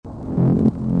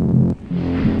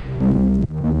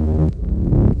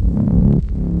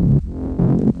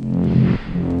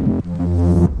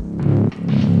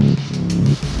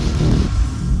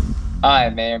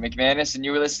I'm Mayor McManus, and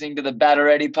you were listening to the Battle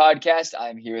Ready podcast.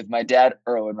 I'm here with my dad,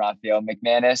 Erwin Raphael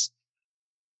McManus.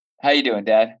 How you doing,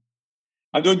 Dad?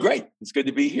 I'm doing great. It's good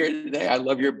to be here today. I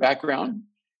love your background.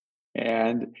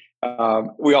 And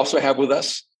we also have with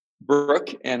us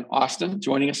Brooke and Austin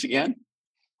joining us again.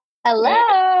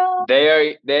 Hello.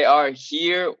 They are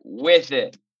here with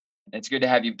it. It's good to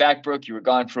have you back, Brooke. You were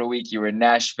gone for a week. You were in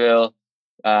Nashville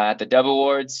at the Dove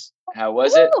Awards. How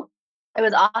was it? It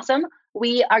was awesome.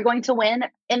 We are going to win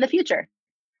in the future.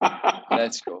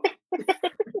 That's cool.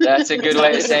 That's a good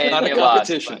way of saying you lost.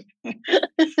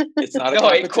 It's not a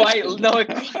competition.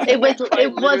 It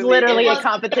was literally a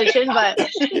competition, but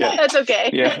that's okay.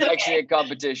 Yeah. It's actually a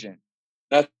competition.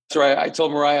 That's right. I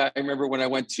told Mariah, I remember when I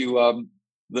went to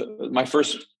my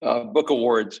first book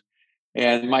awards,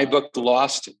 and my book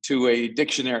lost to a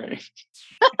dictionary,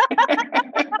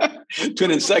 to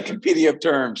an encyclopedia of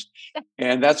terms.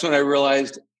 And that's when I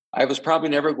realized I was probably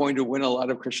never going to win a lot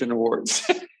of Christian awards.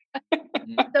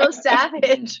 So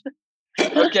savage.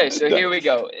 Okay, so here we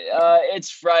go.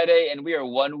 It's Friday, and we are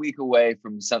 1 week away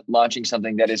from launching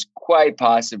something that is quite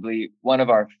possibly one of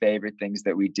our favorite things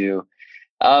that we do.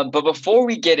 But before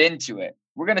we get into it,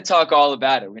 we're going to talk all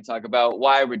about it. We're going to talk about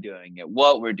why we're doing it,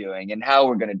 what we're doing, and how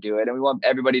we're going to do it. And we want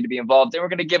everybody to be involved. And we're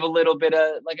going to give a little bit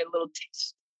of like a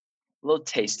little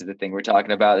taste of the thing we're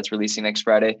talking about that's releasing next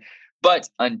Friday. But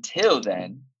until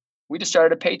then, we just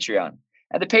started a Patreon.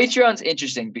 And the Patreon's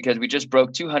interesting because we just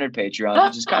broke 200 Patreons,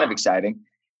 which is kind of exciting.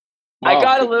 Wow. I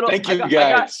got a little. Thank you,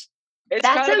 guys. It's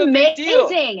That's kind of a big deal.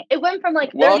 amazing. It went from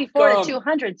like 34 to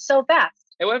 200 so fast.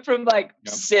 It went from like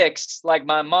 6. Like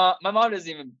my mom doesn't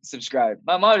even subscribe.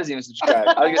 My mom doesn't even subscribe.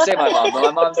 I was gonna say my mom, but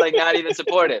my mom's like not even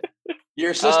supportive.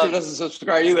 Your sister doesn't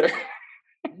subscribe either.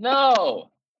 No,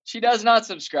 she does not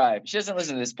subscribe. She doesn't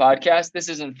listen to this podcast. This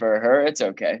isn't for her. It's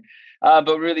okay.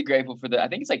 But really grateful for I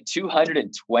think it's like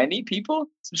 220 people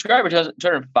subscribe, or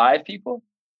 205 people.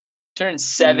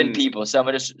 207 people.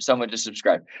 Someone just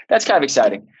subscribed. That's kind of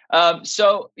exciting.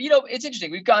 So, it's interesting.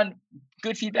 We've gotten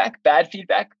good feedback, bad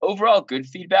feedback, overall good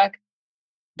feedback.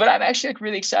 But I'm actually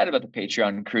really excited about the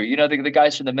Patreon crew. The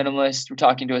guys from The Minimalist were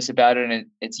talking to us about it, and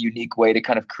it's a unique way to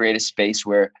kind of create a space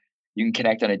where you can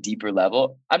connect on a deeper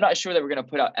level. I'm not sure that we're going to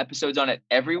put out episodes on it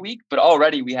every week, but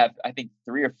already we have, I think,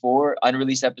 3 or 4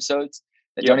 unreleased episodes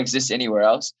that don't exist anywhere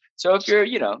else. So if if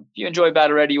you enjoy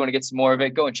Battle Ready, you want to get some more of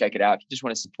it, go and check it out. If you just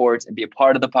want to support and be a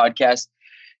part of the podcast,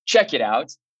 check it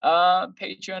out.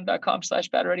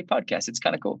 Patreon.com/Battle Ready podcast. It's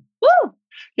kind of cool. Woo!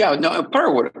 Yeah, no, part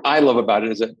of what I love about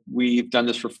it is that we've done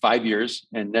this for 5 years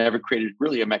and never created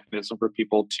really a mechanism for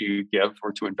people to give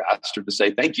or to invest or to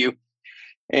say thank you.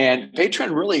 And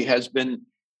Patreon really has been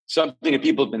something that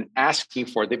people have been asking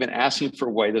for. They've been asking for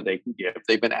a way that they can give.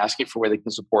 They've been asking for a way they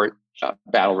can support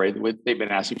Battle Ready. They've been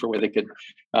asking for a way they could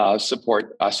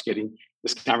support us getting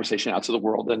this conversation out to the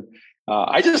world. And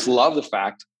I just love the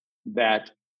fact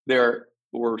that there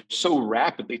were so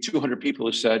rapidly 200 people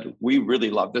who said, we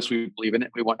really love this. We believe in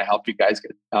it. We want to help you guys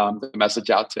get the message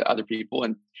out to other people.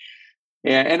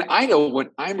 And I know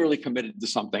when I'm really committed to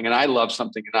something and I love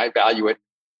something and I value it,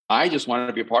 I just want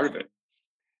to be a part of it.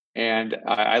 And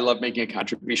I love making a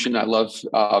contribution. I love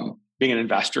being an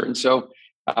investor. And so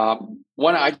I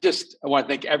want to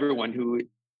thank everyone who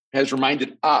has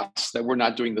reminded us that we're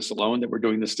not doing this alone, that we're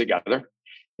doing this together,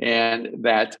 and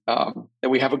that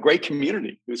we have a great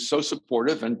community who's so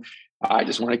supportive. And I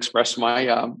just want to express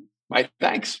my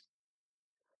thanks.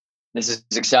 This is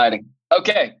exciting.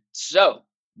 Okay, so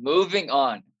moving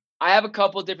on. I have a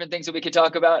couple different things that we could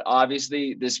talk about.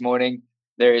 Obviously, this morning,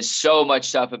 there is so much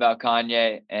stuff about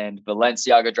Kanye and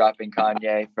Balenciaga dropping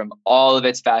Kanye from all of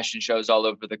its fashion shows all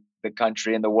over the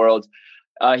country and the world.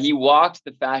 He walked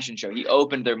the fashion show. He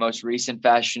opened their most recent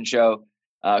fashion show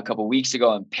a couple weeks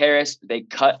ago in Paris. They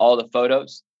cut all the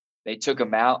photos. They took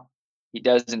him out. He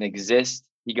doesn't exist.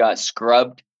 He got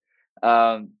scrubbed.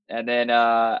 And then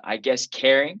I guess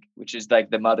Kering, which is like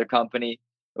the mother company,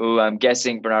 who I'm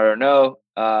guessing Bernard Arnault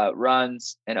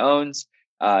runs and owns,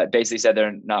 basically said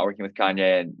they're not working with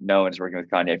Kanye and no one is working with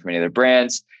Kanye from any other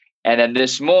brands. And then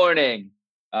this morning,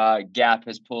 Gap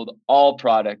has pulled all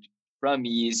product from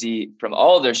Yeezy from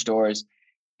all their stores,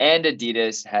 and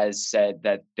Adidas has said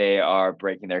that they are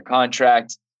breaking their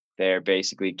contract. They're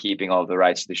basically keeping all the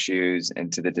rights to the shoes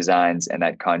and to the designs, and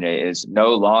that Kanye is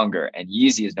no longer, and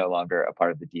Yeezy is no longer a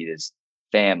part of the Adidas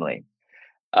family.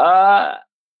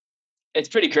 It's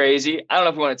pretty crazy. I don't know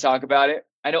if we want to talk about it.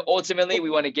 I know ultimately we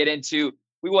want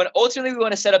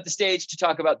to set up the stage to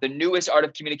talk about the newest art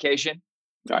of communication.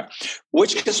 All right.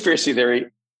 Which conspiracy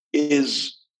theory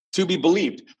is to be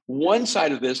believed? One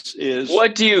side of this is...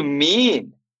 What do you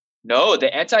mean? No,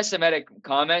 the anti-Semitic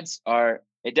comments are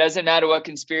It doesn't matter what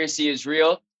conspiracy is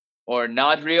real or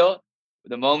not real.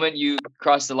 The moment you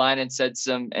crossed the line and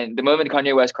the moment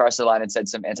Kanye West crossed the line and said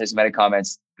some anti-Semitic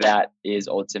comments, that is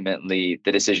ultimately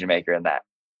the decision maker in that.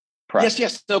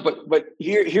 Yes. No, but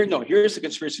here's the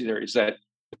conspiracy theory is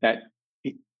that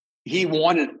he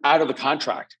wanted out of the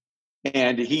contract,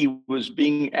 and he was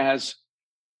being as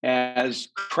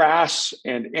crass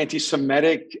and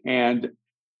anti-Semitic and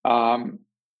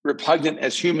repugnant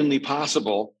as humanly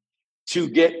possible to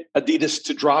get Adidas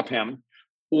to drop him,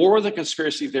 or the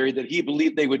conspiracy theory that he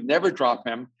believed they would never drop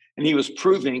him, and he was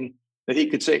proving that he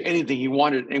could say anything he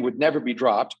wanted and would never be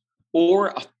dropped, or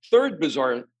a third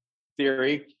bizarre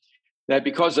theory that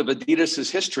because of Adidas's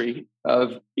history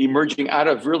of emerging out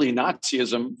of really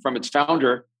Nazism from its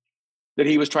founder, that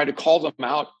he was trying to call them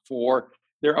out for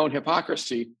their own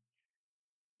hypocrisy.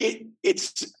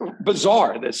 It's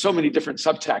bizarre. There's so many different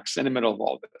subtexts in the middle of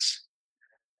all this.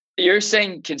 You're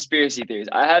saying conspiracy theories.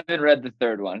 I haven't read the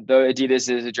third one, though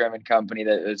Adidas is a German company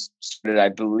that was started, I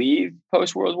believe,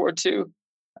 post-World War II.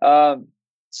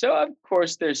 So, of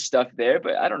course, there's stuff there,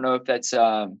 but I don't know if that's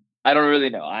I don't really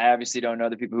know. I obviously don't know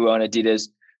the people who own Adidas.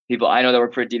 People I know that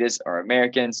work for Adidas are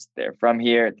Americans. They're from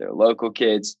here. They're local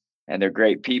kids, and they're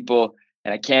great people.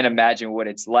 And I can't imagine what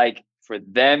it's like for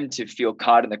them to feel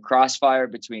caught in the crossfire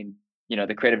between,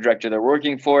 the creative director they're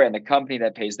working for and the company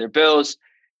that pays their bills.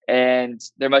 And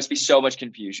there must be so much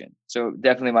confusion. So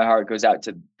definitely my heart goes out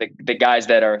to the guys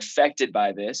that are affected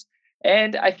by this.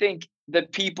 And I think the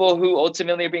people who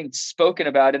ultimately are being spoken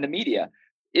about in the media.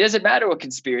 It doesn't matter what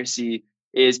conspiracy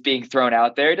is being thrown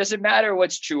out there. It doesn't matter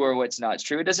what's true or what's not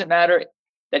true. It doesn't matter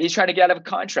that he's trying to get out of a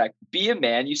contract. Be a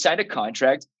man. You signed a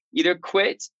contract. Either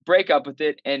quit, break up with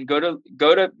it, and go to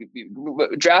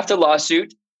draft a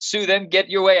lawsuit, sue them, get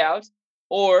your way out,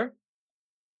 or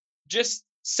just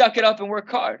suck it up and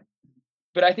work hard.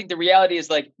 But I think the reality is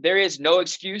there is no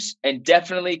excuse, and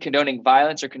definitely condoning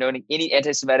violence or condoning any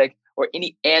anti-Semitic or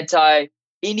any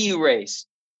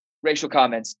racial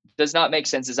comments does not make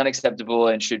sense, is unacceptable,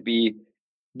 and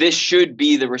this should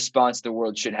be the response the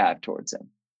world should have towards him.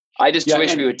 I just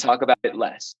wish we would talk about it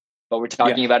less, but we're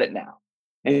talking about it now.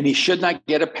 And he should not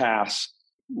get a pass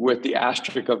with the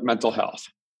asterisk of mental health.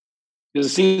 Because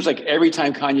it seems like every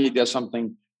time Kanye does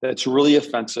something that's really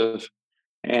offensive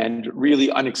and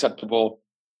really unacceptable,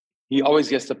 he always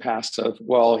gets the pass of,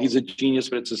 well, he's a genius,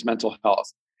 but it's his mental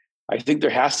health. I think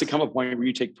there has to come a point where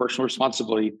you take personal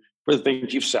responsibility for the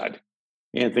things you've said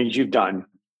and things you've done.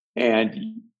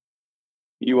 And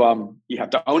you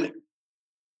have to own it.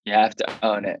 You have to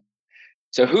own it.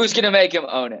 So who's going to make him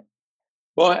own it?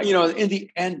 Well, in the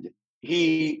end,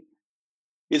 he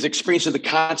is experiencing the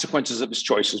consequences of his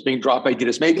choices, being dropped by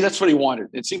Adidas. Maybe that's what he wanted.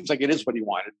 It seems like it is what he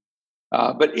wanted.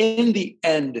 But in the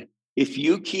end, if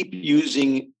you keep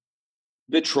using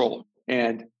vitriol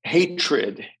and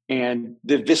hatred and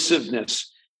divisiveness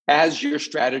as your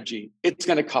strategy, it's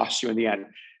going to cost you in the end.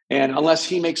 And unless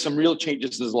he makes some real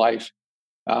changes in his life,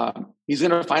 he's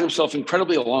going to find himself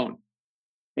incredibly alone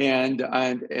and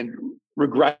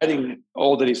regretting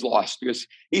all that he's lost, because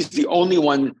he's the only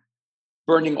one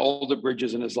burning all the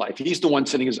bridges in his life. He's the one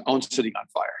setting his own city on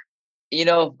fire.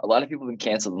 A lot of people have been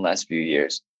canceled in the last few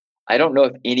years. I don't know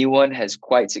if anyone has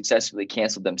quite successfully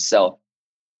canceled themselves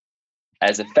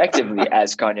as effectively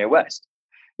as Kanye West.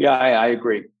 Yeah, I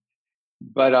agree.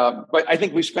 But I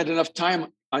think we've spent enough time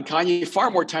on Kanye, far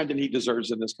more time than he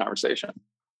deserves in this conversation.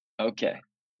 Okay.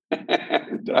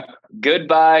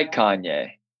 Goodbye,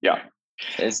 Kanye. Yeah.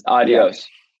 It's adios.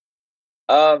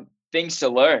 Yeah. Things to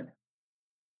learn.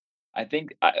 I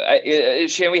think,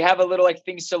 can we have a little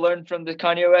things to learn from the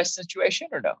Kanye West situation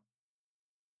or no?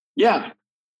 Yeah,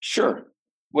 sure.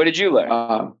 What did you learn?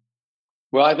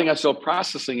 Well, I think I'm still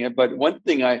processing it. But one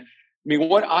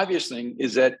obvious thing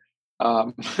is that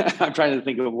I'm trying to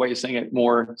think of a way of saying it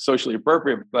more socially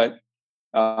appropriate. But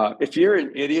if you're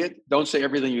an idiot, don't say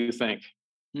everything you think.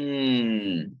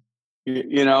 Yeah.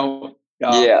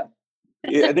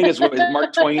 I think it's what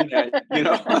Mark Twain,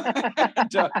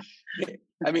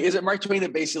 is it Mark Twain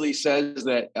that basically says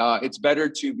that it's better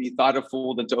to be thought a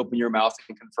fool than to open your mouth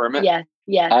and confirm it?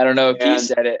 Yeah. I don't know if he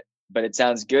said it, but it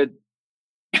sounds good.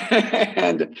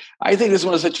 And I think this is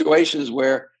one of the situations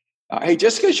where, hey,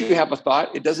 just because you have a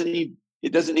thought, it doesn't need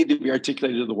to be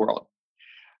articulated to the world.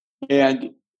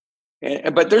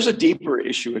 But there's a deeper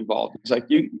issue involved. It's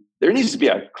there needs to be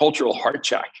a cultural heart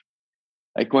check.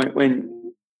 When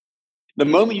the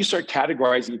moment you start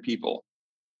categorizing people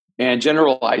and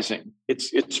generalizing,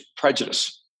 it's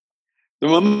prejudice. The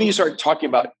moment you start talking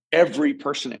about every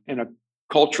person in a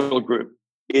cultural group,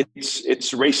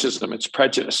 it's racism, it's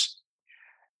prejudice.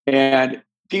 And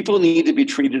people need to be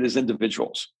treated as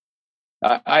individuals.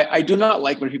 I do not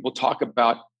like when people talk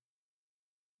about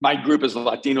my group as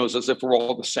Latinos as if we're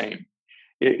all the same,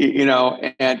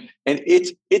 and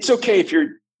it's okay if you're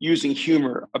using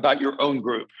humor about your own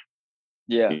group.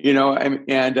 Yeah.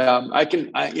 I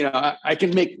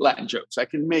can make Latin jokes. I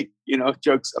can make,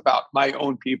 jokes about my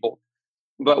own people.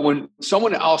 But when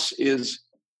someone else is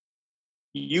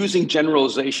using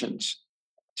generalizations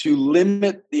to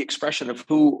limit the expression of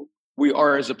who we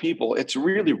are as a people, it's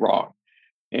really wrong.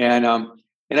 And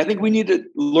I think we need to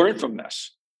learn from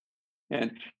this.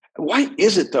 And why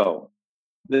is it, though,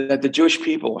 that the Jewish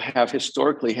people have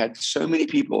historically had so many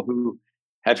people who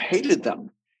have hated them?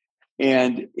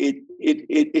 And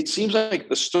it seems like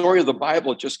the story of the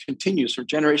Bible just continues from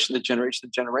generation to generation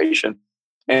to generation.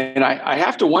 And I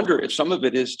have to wonder if some of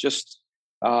it is just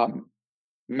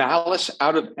malice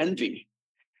out of envy.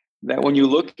 That when you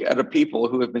look at a people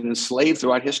who have been enslaved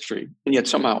throughout history and yet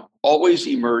somehow always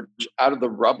emerge out of the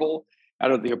rubble, out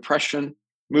of the oppression,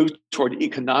 move toward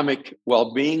economic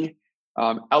well-being,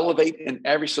 elevate in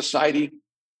every society.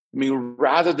 I mean,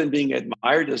 rather than being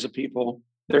admired as a people,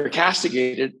 they're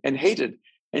castigated and hated.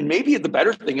 And maybe the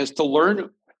better thing is to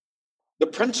learn the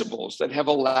principles that have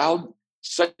allowed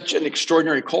such an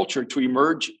extraordinary culture to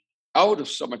emerge out of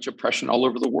so much oppression all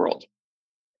over the world.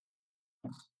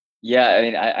 Yeah, I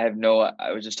mean,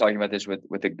 I was just talking about this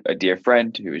with a dear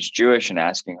friend who is Jewish and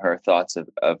asking her thoughts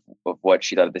of what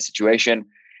she thought of the situation.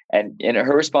 And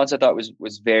her response, I thought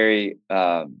was very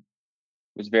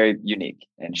unique.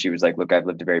 And she was like, look, I've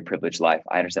lived a very privileged life.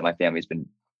 I understand my family's been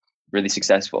really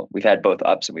successful. We've had both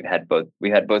ups and we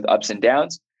had both ups and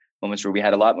downs, moments where we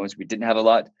had a lot, moments we didn't have a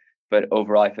lot. But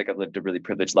overall, I feel like I've lived a really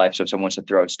privileged life. So if someone wants to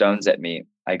throw stones at me,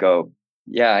 I go,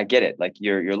 yeah, I get it. Like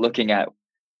you're looking at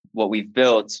what we've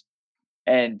built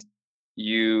and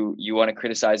you want to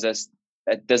criticize us.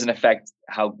 That doesn't affect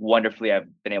how wonderfully I've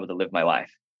been able to live my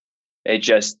life. It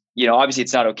just, obviously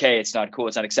it's not okay. It's not cool.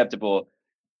 It's not acceptable.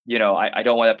 I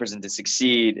don't want that person to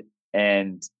succeed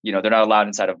and, they're not allowed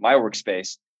inside of my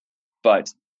workspace.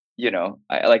 But,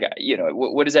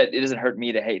 what is that? It doesn't hurt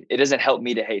me to hate. It doesn't help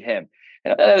me to hate him.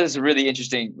 And that is a really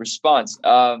interesting response.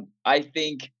 I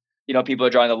think, people are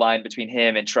drawing the line between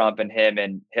him and Trump and him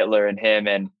and Hitler and him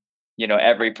and,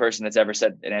 every person that's ever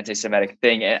said an anti-Semitic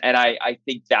thing. And I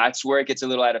think that's where it gets a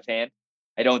little out of hand.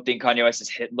 I don't think Kanye West is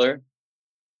Hitler.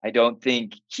 I don't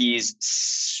think he's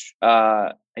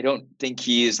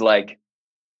like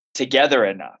together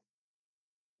enough.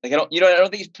 Like I don't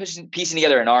think he's piecing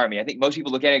together an army. I think most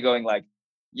people look at it going like,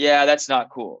 yeah, that's not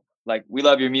cool. Like we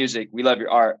love your music, we love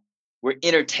your art, we're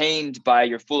entertained by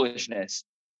your foolishness.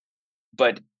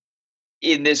 But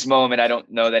in this moment, I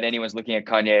don't know that anyone's looking at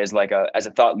Kanye as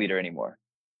a thought leader anymore.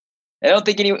 I don't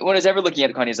think anyone is ever looking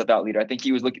at Kanye as a thought leader. I think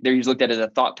he was looked at as a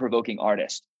thought-provoking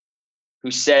artist who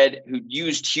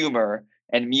used humor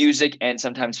and music and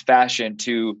sometimes fashion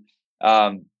to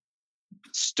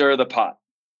stir the pot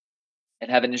and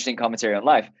have an interesting commentary on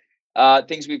life.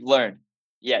 Things we've learned.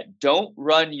 Yeah, don't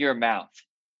run your mouth.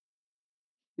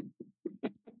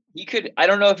 I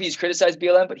don't know if he's criticized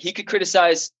BLM, but he could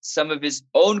criticize some of his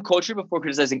own culture before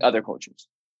criticizing other cultures.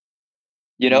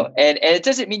 And it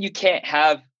doesn't mean you can't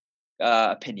have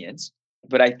opinions,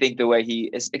 but I think the way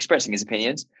he is expressing his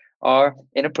opinions are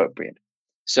inappropriate.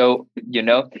 So,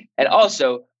 and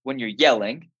also when you're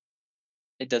yelling,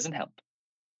 it doesn't help.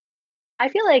 I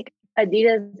feel like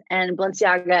Adidas and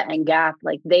Balenciaga and Gap,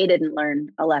 like they didn't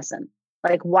learn a lesson.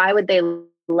 Like, why would they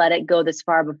let it go this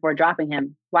far before dropping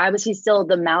him? Why was he still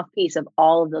the mouthpiece of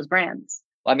all of those brands?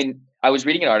 I mean, I was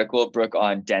reading an article, Brooke,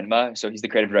 on Denma. So he's the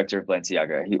creative director of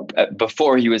Balenciaga.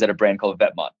 Before he was at a brand called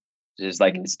Vetements, which is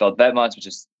like, it's spelled Vetements, which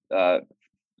is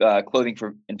clothing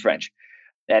in French.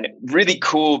 And really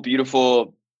cool,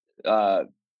 beautiful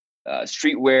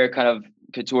streetwear kind of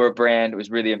couture brand. It was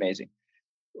really amazing.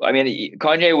 I mean,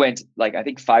 Kanye went like, I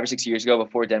think 5 or 6 years ago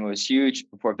before Denma was huge,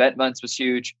 before Vetements was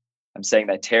huge. I'm saying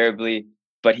that terribly,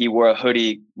 but he wore a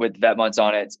hoodie with Vetements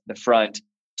on it, the front,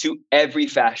 to every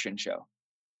fashion show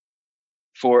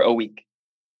for a week.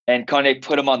 And Kanye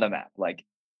put him on the map. Like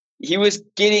he was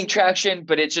getting traction,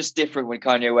 but it's just different when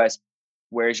Kanye West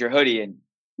wears your hoodie and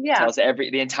tells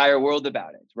the entire world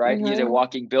about it, right? Mm-hmm. He's a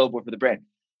walking billboard for the brand.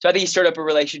 So I think he started up a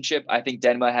relationship. I think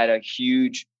Denma had a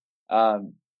huge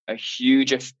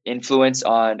influence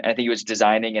on, I think he was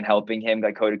designing and helping him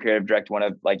like co-creative direct one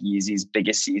of like Yeezy's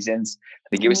biggest seasons. I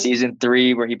think it was season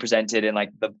 3 where he presented in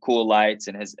like the cool lights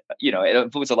and his, it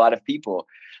influenced a lot of people.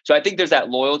 So I think there's that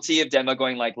loyalty of Denma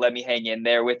going like, let me hang in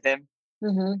there with him,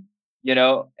 and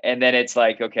then it's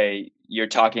like, okay, you're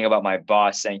talking about my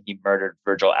boss saying he murdered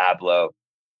Virgil Abloh.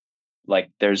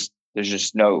 Like there's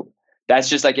just no, that's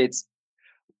just like,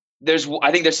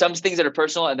 I think there's some things that are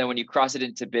personal, and then when you cross it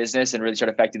into business and really start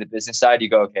affecting the business side, you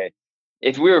go, okay,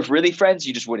 if we were really friends,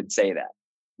 you just wouldn't say that.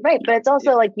 Right. But it's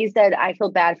also like you said, I feel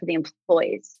bad for the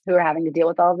employees who are having to deal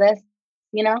with all this,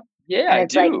 you know? Yeah, and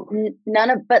it's like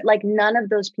none of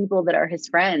those people that are his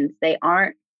friends, they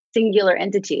aren't singular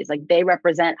entities. Like they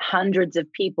represent hundreds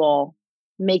of people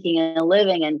making a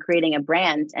living and creating a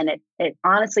brand. And it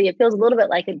honestly, it feels a little bit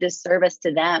like a disservice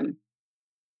to them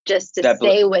just to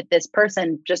stay with this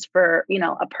person just for,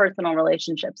 a personal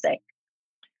relationship's sake.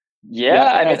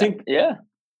 Yeah, I think, yeah.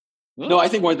 No, I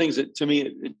think one of the things that to me,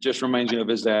 it just reminds me of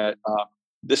is that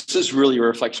this is really a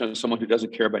reflection of someone who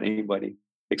doesn't care about anybody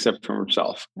except for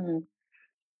himself. Mm-hmm.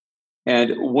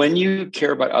 And when you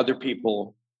care about other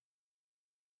people,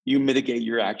 you mitigate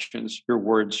your actions, your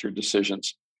words, your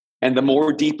decisions. And the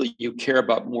more deeply you care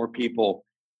about more people,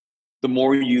 the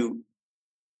more you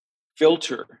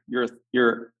filter your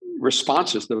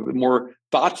responses, the more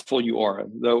thoughtful you are,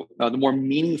 the more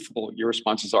meaningful your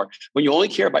responses are. When you only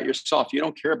care about yourself, you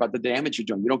don't care about the damage you're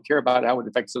doing. You don't care about how it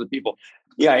affects other people.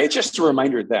 Yeah, it's just a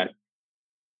reminder that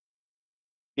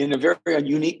in a very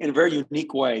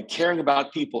unique way, caring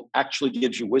about people actually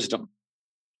gives you wisdom.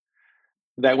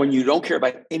 That when you don't care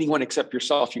about anyone except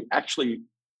yourself, you actually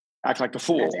act like a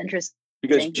fool. That's interesting.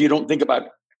 Because you don't think about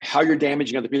how you're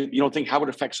damaging other people. You don't think how it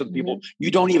affects other people.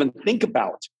 You don't even think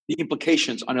about the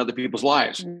implications on other people's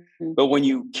lives. Mm-hmm. But when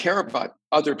you care about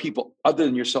other people other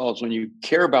than yourselves, when you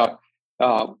care about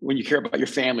your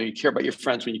family, you care about your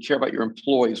friends, when you care about your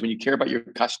employees, when you care about your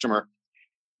customer,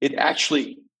 it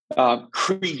actually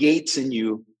creates in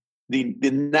you the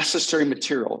necessary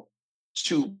material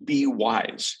to be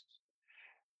wise.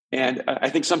 And I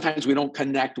think sometimes we don't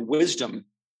connect wisdom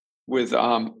with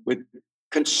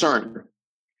concern.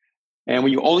 And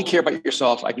when you only care about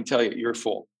yourself, I can tell you, you're a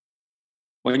fool.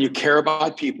 When you care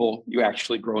about people, you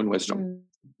actually grow in wisdom.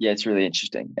 Yeah, it's really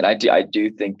interesting. And I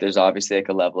do think there's obviously like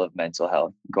a level of mental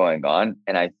health going on.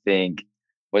 And I think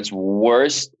what's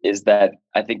worse is that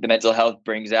I think the mental health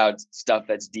brings out stuff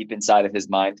that's deep inside of his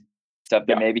mind, stuff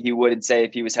that maybe he wouldn't say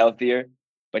if he was healthier,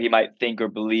 but he might think or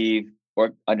believe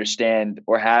or understand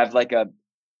or have like a,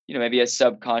 maybe a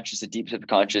deep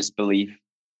subconscious belief,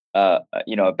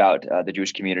 about the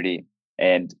Jewish community.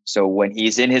 And so when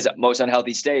he's in his most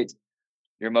unhealthy state,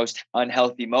 your most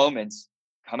unhealthy moments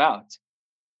come out,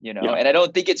 and I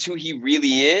don't think it's who he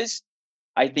really is.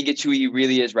 I think it's who he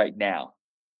really is right now.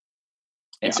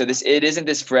 And so it isn't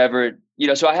this forever,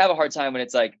 so I have a hard time when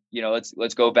it's like,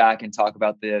 let's go back and talk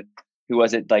about who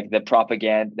was it, like the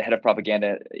head of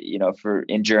propaganda,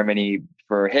 in Germany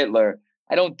for Hitler.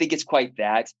 I don't think it's quite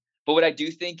that. But what I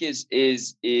do think is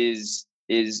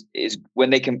when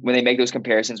they make those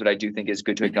comparisons, what I do think is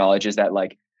good to acknowledge is that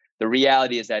like the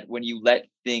reality is that when you let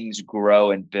things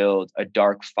grow and build, a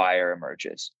dark fire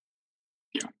emerges.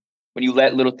 Yeah. When you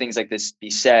let little things like this be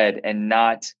said and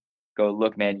not go,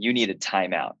 look, man, you need a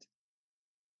timeout.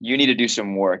 You need to do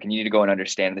some work and you need to go and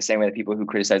understand, the same way that people who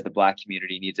criticize the Black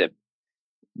community need to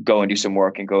go and do some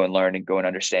work and go and learn and go and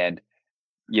understand.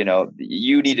 You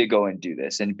need to go and do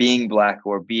this. And being Black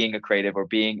or being a creative or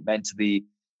being mentally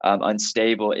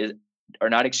unstable are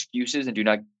not excuses and do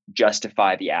not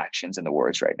justify the actions and the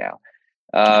words right now.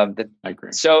 I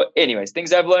agree. So anyways,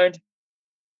 things I've learned,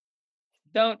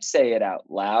 don't say it out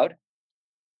loud.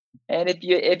 And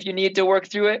if you need to work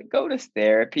through it, go to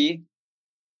therapy.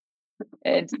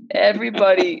 And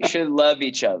everybody should love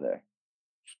each other.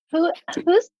 Who's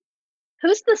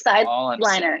the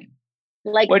sideliner?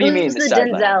 Like, what do you mean the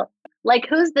Denzel? Like,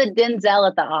 who's the Denzel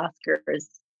at the Oscars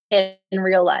in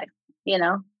real life?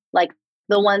 Like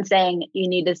the one saying you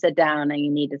need to sit down and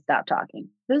you need to stop talking.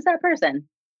 Who's that person?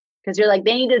 Because you're like,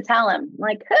 they need to tell him.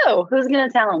 Like, who? Who's going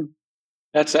to tell him?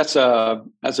 That's a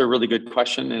really good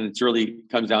question, and it really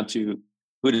comes down to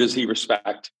who does he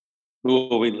respect? Who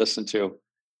will we listen to?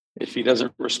 If he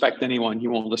doesn't respect anyone, he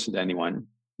won't listen to anyone.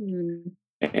 Mm-hmm.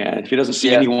 And if he doesn't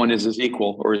see anyone as his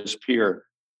equal or his peer,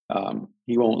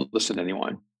 he won't listen to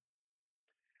anyone.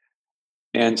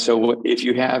 And so if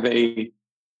you have a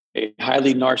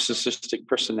highly narcissistic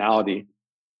personality,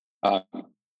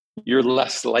 you're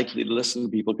less likely to listen to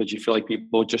people because you feel like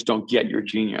people just don't get your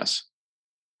genius.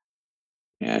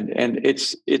 And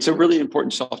it's a really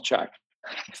important self-check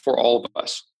for all of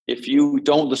us. If you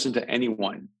don't listen to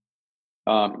anyone,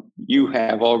 you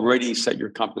have already set your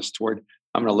compass toward,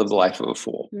 I'm going to live the life of a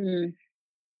fool. Mm.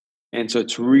 And so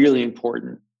it's really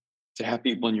important to have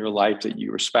people in your life that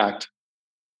you respect,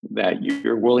 that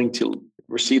you're willing to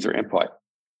receive their input.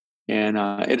 And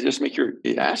it'll just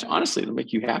honestly, it'll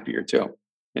make you happier too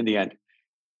in the end.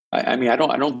 I mean, I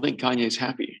don't think Kanye's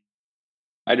happy.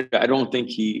 I don't think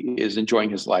he is enjoying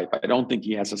his life. I don't think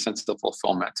he has a sense of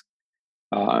fulfillment.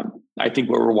 I think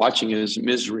what we're watching is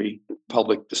misery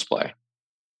public display.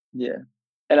 Yeah.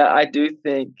 And I do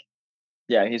think,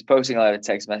 yeah, he's posting a lot of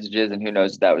text messages, and who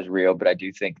knows if that was real, but I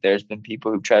do think there's been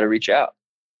people who try to reach out.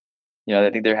 You know,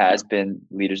 I think there has been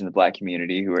leaders in the Black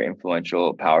community who are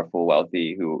influential, powerful,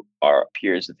 wealthy, who are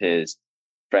peers of his,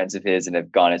 friends of his, and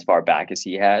have gone as far back as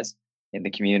he has in the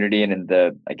community and in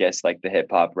the, I guess, like the hip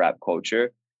hop rap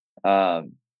culture.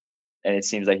 And it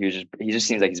seems like he just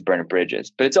seems like he's burning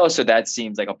bridges. But it's also, that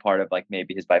seems like a part of like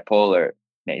maybe his bipolar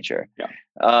nature.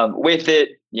 Yeah. With it,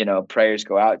 you know, prayers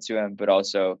go out to him, but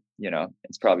also, you know,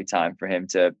 it's probably time for him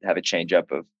to have a change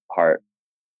up of heart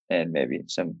and maybe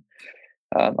some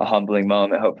a humbling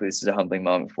moment. Hopefully this is a humbling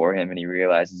moment for him and he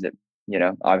realizes that, you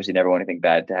know, obviously never want anything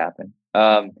bad to happen.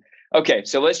 Okay,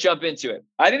 so let's jump into it.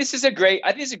 I think this is a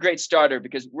great starter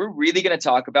because we're really going to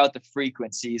talk about the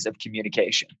frequencies of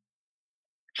communication.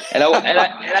 And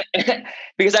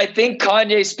because I think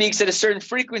Kanye speaks at a certain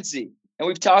frequency, and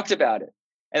we've talked about it.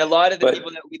 And a lot of the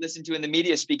people that we listen to in the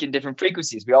media speak in different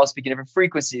frequencies. We all speak in different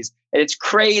frequencies. And it's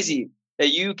crazy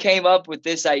that you came up with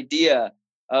this idea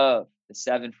of the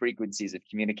 7 frequencies of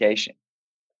communication.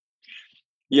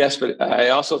 Yes, but I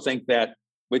also think that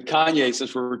with Kanye,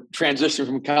 since we're transitioning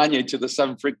from Kanye to the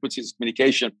 7 frequencies of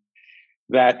communication,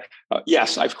 that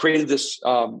yes, I've created this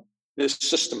this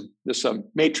system, this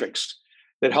matrix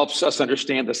that helps us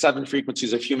understand the 7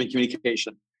 frequencies of human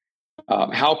communication,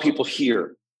 how people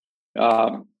hear,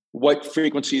 what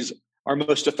frequencies are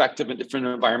most effective in different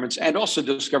environments, and also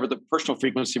discover the personal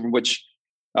frequency from which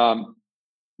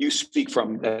you speak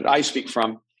from, that I speak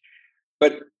from.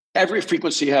 But every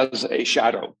frequency has a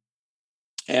shadow.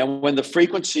 And when the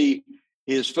frequency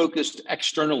is focused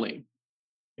externally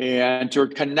and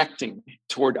toward connecting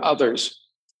toward others,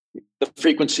 the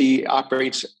frequency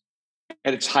operates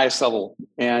at its highest level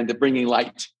and bringing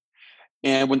light.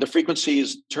 And when the frequency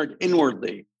is turned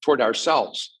inwardly toward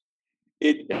ourselves,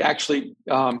 it actually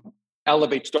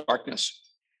elevates darkness.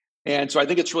 And so I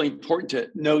think it's really important to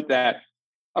note that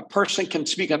a person can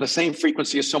speak on the same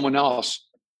frequency as someone else,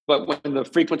 but when the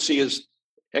frequency is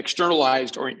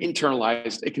externalized or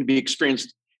internalized, it can be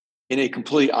experienced in a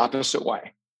completely opposite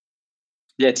way.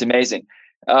 Yeah, it's amazing.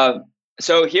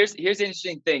 So here's the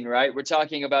interesting thing, right? We're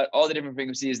talking about all the different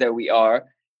frequencies that we are.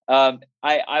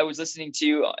 I was listening to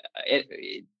you.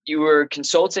 You were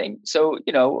consulting, so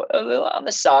you know, a little on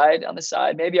the side.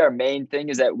 Maybe our main thing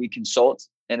is that we consult,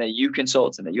 and that you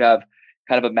consult, and that you have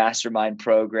kind of a mastermind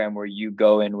program where you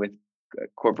go in with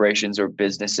corporations or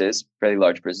businesses, fairly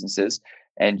large businesses,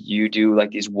 and you do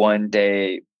like these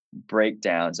 1-day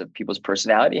breakdowns of people's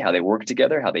personality, how they work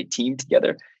together, how they team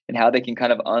together, and how they can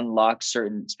kind of unlock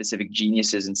certain specific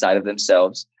geniuses inside of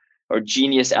themselves, or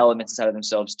genius elements inside of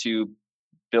themselves, to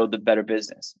build a better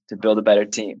business, to build a better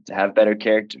team, to have better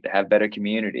character, to have better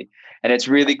community. And it's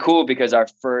really cool because our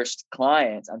first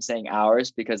clients, I'm saying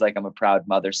ours because like I'm a proud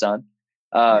mother son,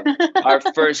 our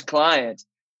first client,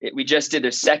 we just did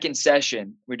their second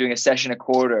session. We're doing a session a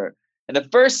quarter. And the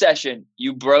first session,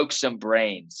 you broke some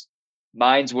brains.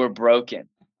 Minds were broken.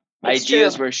 That's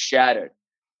ideas true. were shattered.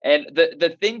 And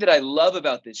the thing that I love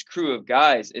about this crew of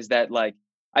guys is that like,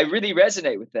 I really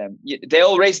resonate with them.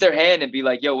 They'll raise their hand and be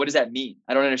like, yo, what does that mean?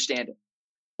 I don't understand it.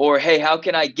 Or, hey, how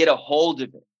can I get a hold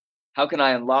of it? How can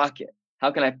I unlock it?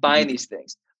 How can I find these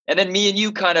things? And then me and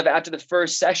you kind of, after the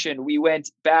first session, we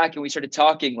went back and we started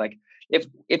talking like,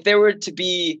 if there were to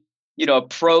be, you know, a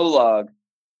prologue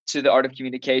to the art of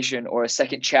communication or a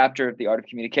second chapter of the art of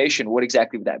communication, what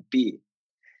exactly would that be?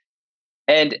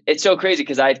 And it's so crazy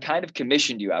because I had kind of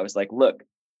commissioned you. I was like, look,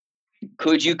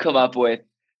 could you come up with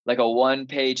like a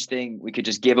 1-page thing we could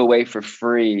just give away for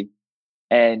free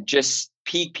and just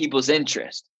pique people's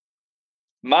interest?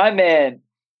 My man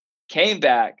came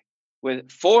back with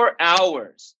 4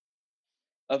 hours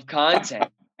of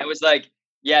content and was like,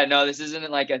 yeah, no, this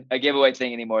isn't like a giveaway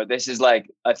thing anymore. This is like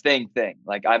a thing.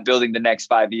 Like I'm building the next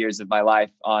 5 years of my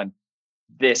life on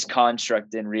this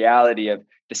construct in reality of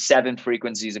the 7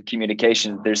 frequencies of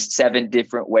communication. There's 7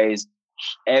 different ways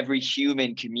every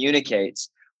human communicates.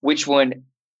 Which one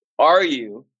are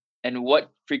you, and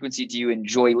what frequency do you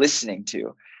enjoy listening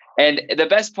to? And the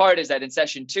best part is that in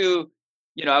session 2,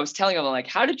 you know, I was telling them, like,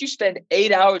 how did you spend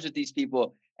 8 hours with these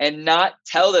people and not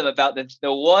tell them about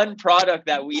the one product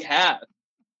that we have?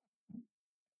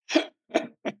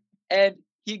 And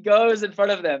he goes in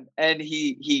front of them and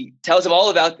he tells them all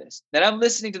about this. Then I'm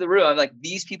listening to the room. I'm like,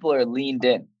 these people are leaned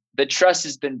in. The trust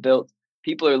has been built.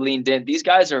 People are leaned in. These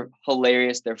guys are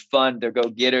hilarious. They're fun. They're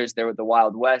go-getters. They're with the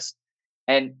Wild West.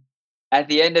 And at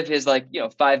the end of his, like, you know,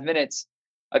 5 minutes,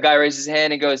 a guy raises his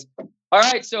hand and goes, all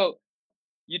right, so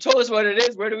you told us what it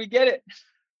is. Where do we get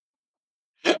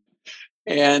it?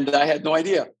 And I had no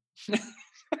idea.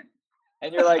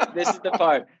 And you're like, this is the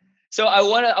part. So I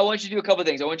want you to do a couple of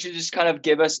things. I want you to just kind of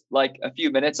give us like a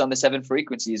few minutes on the 7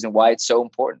 frequencies and why it's so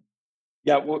important.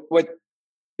 Yeah, what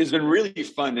has been really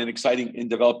fun and exciting in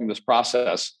developing this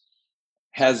process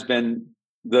has been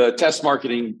the test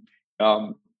marketing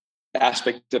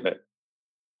aspect of it.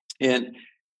 And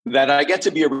that I get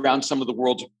to be around some of the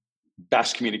world's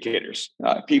best communicators,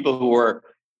 people who are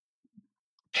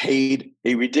paid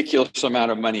a ridiculous amount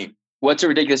of money. What's a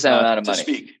ridiculous amount of money?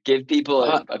 Speak. Give people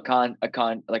a concept.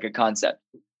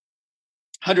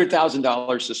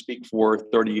 $100,000 to speak for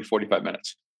 30, 45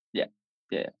 minutes. Yeah.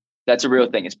 That's a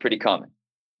real thing. It's pretty common.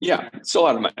 Yeah, it's a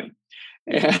lot of money.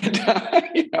 And,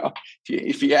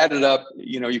 if you add it up,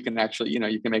 you can actually,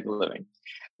 you can make a living.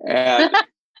 And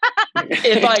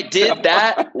if I did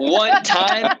that one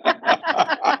time,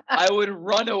 I would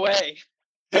run away.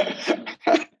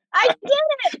 I did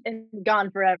it and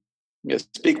gone forever. Yeah,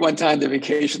 speak one time, then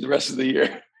vacation the rest of the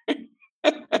year.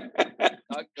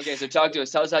 Okay, so talk to us.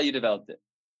 Tell us how you developed it.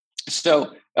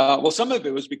 So, some of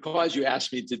it was because you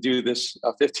asked me to do this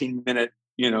 15-minute,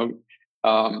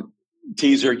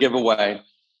 teaser giveaway.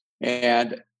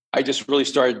 And I just really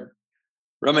started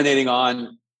ruminating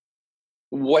on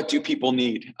what do people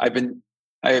need. I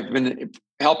have been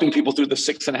helping people through the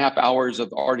 6.5 hours of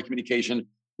the art of communication.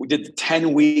 We did the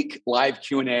 10-week live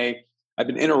Q&A. I've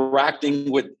been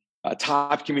interacting with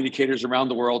top communicators around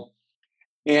the world.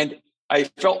 And I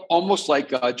felt almost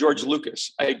like George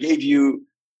Lucas. I gave you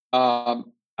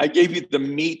the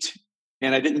meat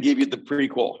and I didn't give you the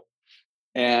prequel.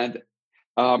 And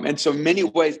so in many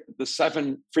ways, the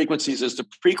 7 frequencies is the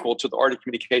prequel to the art of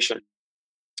communication.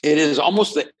 It is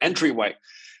almost the entryway,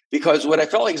 because what I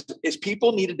felt like is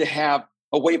people needed to have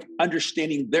a way of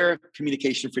understanding their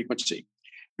communication frequency.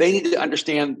 They need to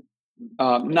understand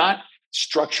not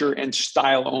structure and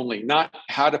style only, not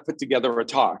how to put together a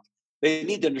talk. They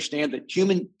need to understand that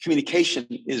human communication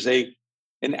is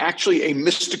actually a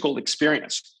mystical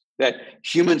experience, that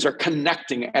humans are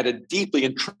connecting at a deeply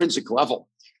intrinsic level.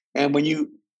 And when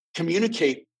you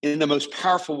communicate in the most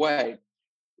powerful way,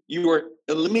 you are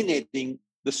eliminating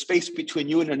the space between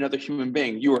you and another human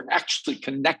being. You are actually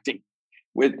connecting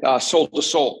with soul to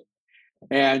soul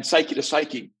and psyche to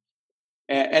psyche.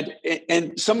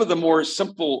 And some of the more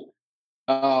simple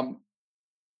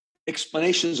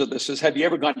explanations of this is, have you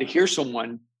ever gotten to hear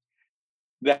someone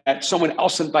that someone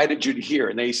else invited you to hear?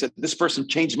 And they said, this person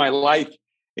changed my life.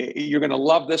 You're going to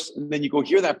love this. And then you go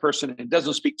hear that person and it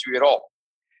doesn't speak to you at all.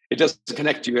 It doesn't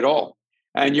connect to you at all.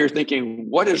 And you're thinking,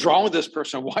 what is wrong with this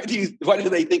person? Why do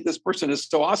they think this person is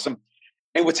so awesome?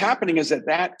 And what's happening is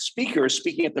that speaker is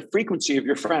speaking at the frequency of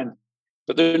your friend,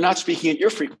 but they're not speaking at your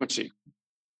frequency.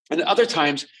 And other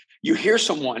times you hear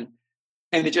someone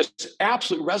and it just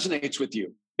absolutely resonates with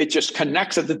you. It just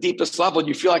connects at the deepest level. And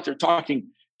you feel like they're talking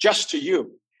just to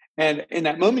you. And in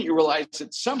that moment, you realize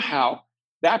that somehow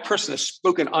that person has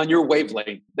spoken on your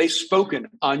wavelength. They've spoken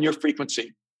on your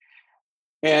frequency.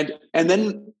 And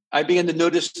then I began to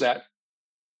notice that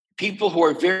people who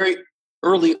are very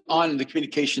early on in the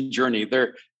communication journey,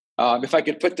 they're, if I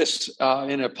could put this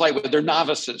in a play, where they're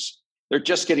novices, they're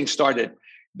just getting started.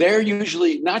 They're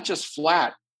usually not just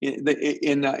flat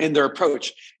in their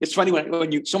approach. It's funny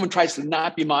when someone tries to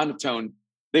not be monotone,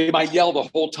 they might yell the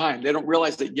whole time. They don't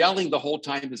realize that yelling the whole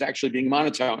time is actually being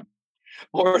monotone.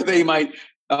 Or they might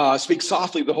speak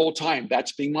softly the whole time.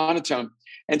 That's being monotone.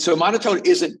 And so monotone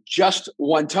isn't just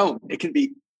one tone. It can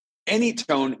be any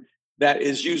tone that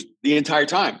is used the entire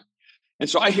time. And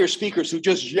so I hear speakers who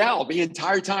just yell the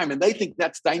entire time and they think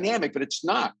that's dynamic, but it's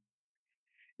not.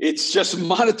 It's just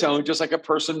monotone, just like a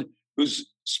person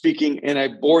who's speaking in a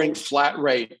boring flat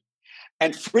rate.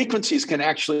 And frequencies can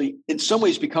actually, in some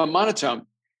ways, become monotone.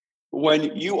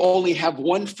 When you only have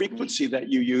one frequency that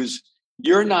you use,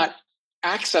 you're not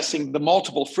accessing the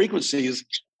multiple frequencies.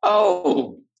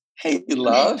 Oh, hey,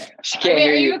 love. She can't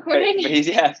hear you. Recording? But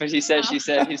he says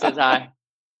hi.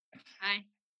 Hi.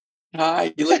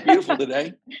 Hi, you look beautiful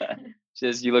today. She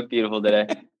says, you look beautiful today.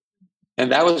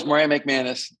 And that was Mariah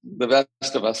McManus, the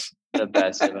best of us. The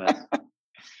best of us.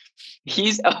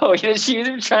 She thought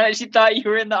you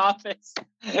were in the office.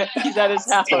 He's at his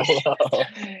house.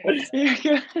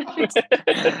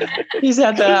 He's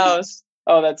at the house.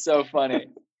 Oh, that's so funny.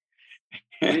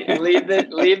 Leave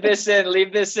this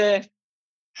in.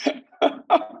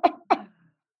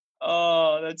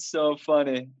 Oh, that's so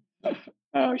funny.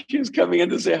 Oh, she was coming in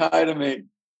to say hi to me.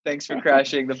 Thanks for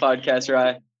crashing the podcast,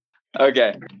 Rye.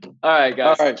 Okay. All right,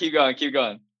 guys. All right. Keep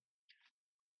going.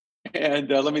 And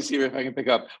let me see if I can pick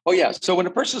up. Oh, yeah. So when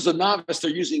a person is a novice,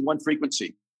 they're using one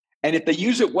frequency. And if they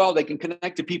use it well, they can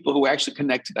connect to people who actually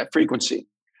connect to that frequency.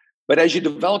 But as you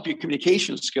develop your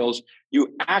communication skills,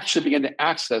 you actually begin to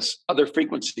access other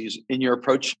frequencies in your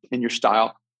approach, in your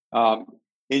style,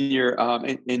 in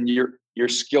your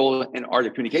skill and art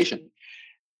of communication.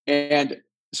 And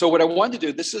so what I wanted to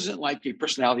do, this isn't like a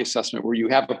personality assessment where you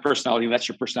have a personality and that's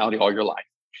your personality all your life,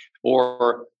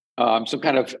 or some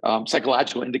kind of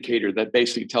psychological indicator that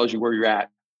basically tells you where you're at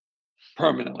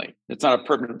permanently. It's not a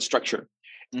permanent structure.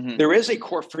 Mm-hmm. There is a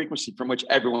core frequency from which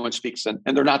everyone speaks, and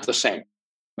they're not the same.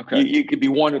 Okay. You could be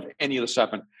one of any of the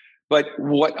 7. But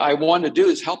what I want to do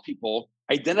is help people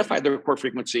identify their core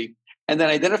frequency and then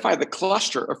identify the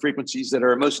cluster of frequencies that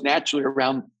are most naturally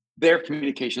around their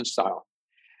communication style.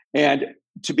 And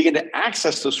to begin to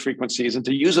access those frequencies and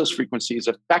to use those frequencies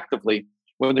effectively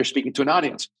when they're speaking to an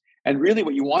audience. And really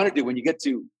what you want to do when you get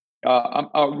to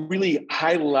a really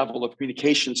high level of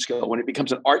communication skill, when it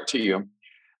becomes an art to you,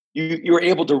 you're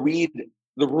able to read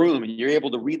the room and you're able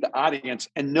to read the audience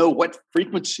and know what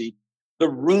frequency the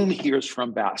room hears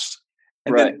from best,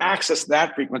 and then access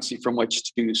that frequency from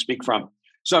which to speak from.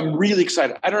 So I'm really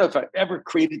excited. I don't know if I've ever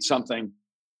created something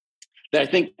that I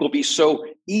think will be so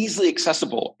easily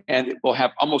accessible and it will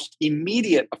have almost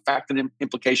immediate effect and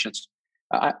implications.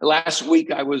 Last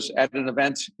week, I was at an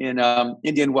event in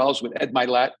Indian Wells with Ed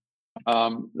Milet,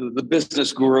 the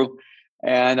business guru.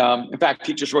 And in fact,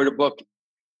 he just wrote a book,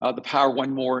 The Power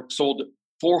One More, sold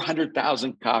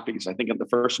 400,000 copies, I think, in the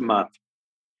first month.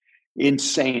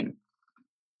 Insane.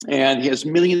 And he has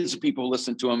millions of people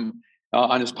listen to him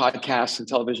on his podcasts and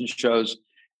television shows.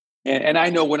 And I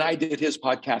know when I did his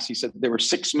podcast, he said there were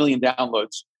 6 million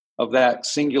downloads of that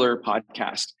singular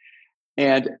podcast.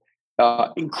 And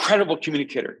incredible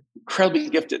communicator, incredibly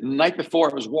gifted. And the night before,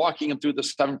 I was walking him through the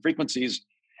 7 frequencies,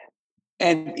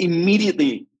 and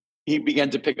immediately he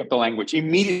began to pick up the language.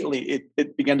 Immediately,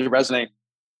 it began to resonate.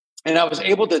 And I was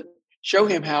able to show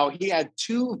him how he had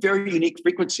 2 very unique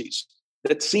frequencies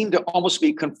that seemed to almost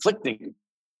be conflicting,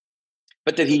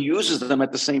 but that he uses them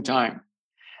at the same time.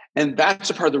 And that's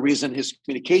a part of the reason his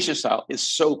communication style is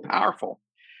so powerful.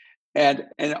 And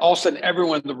all of a sudden,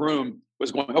 everyone in the room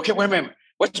was going, okay, wait a minute,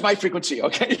 what's my frequency?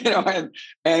 Okay,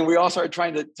 and we all started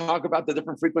trying to talk about the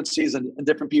different frequencies and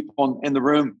different people in the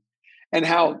room, and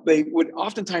how they would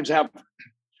oftentimes have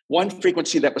one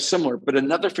frequency that was similar, but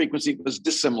another frequency was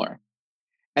dissimilar.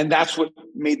 And that's what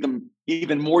made them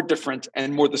even more different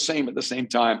and more the same at the same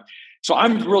time. So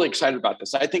I'm really excited about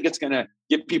this. I think it's going to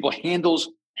give people handles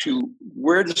to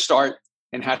where to start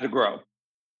and how to grow.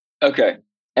 Okay.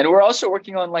 And we're also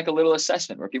working on like a little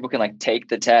assessment where people can like take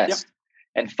the test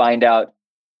and find out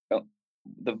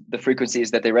the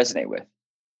frequencies that they resonate with.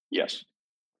 Yes.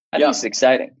 I think it's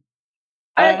exciting.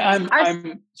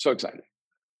 I'm so excited.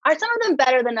 Are some of them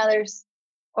better than others?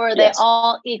 Or are they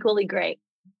all equally great?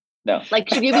 No. Like,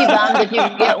 should you be bummed if you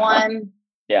get one?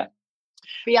 Yeah.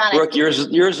 Be honest. Brooke, yours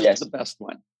is the best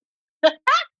one.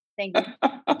 Thank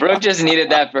you. Brooke just needed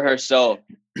that for her soul.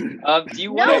 Do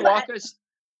you want to walk us?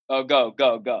 Oh, go.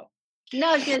 No,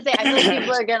 I was going to say, I feel like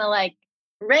people are going to like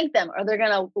rank them, or they're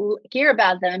going to hear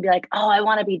about them and be like, oh, I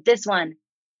want to be this one.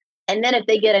 And then if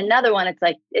they get another one, it's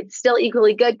like, it's still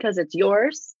equally good because it's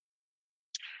yours.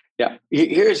 Yeah.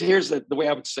 Here's the way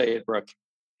I would say it, Brooke.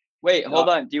 Wait, hold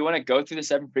on. Do you want to go through the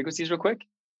 7 frequencies real quick?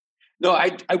 No,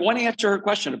 I want to answer her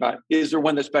question about, is there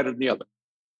one that's better than the other?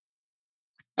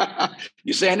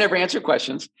 You say I never answer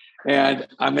questions, and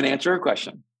I'm going to answer her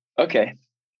question. Okay.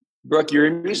 Brooke, you're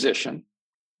a musician,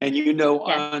 and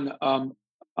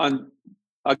on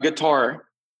a guitar,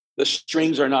 the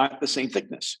strings are not the same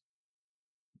thickness.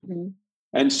 Mm-hmm.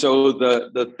 And so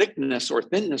the thickness or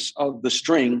thinness of the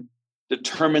string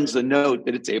determines the note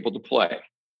that it's able to play.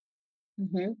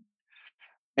 Mm-hmm.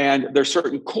 And there's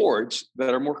certain chords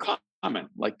that are more common,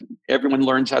 like everyone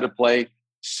learns how to play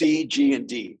C, G, and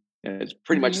D. And it's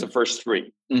pretty much the first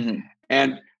 3. Mm-hmm.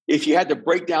 And if you had to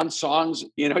break down songs,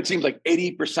 it seems like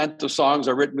 80% of songs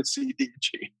are written with C, D, and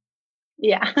G.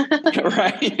 Yeah.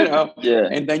 Right. Yeah.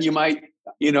 And then you might,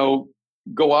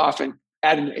 go off and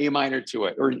add an A minor to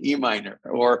it, or an E minor,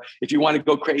 or if you want to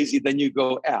go crazy, then you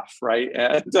go F, right?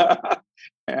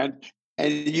 And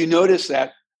you notice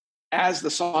that as the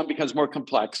song becomes more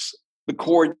complex, the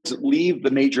chords leave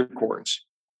the major chords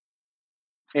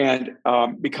and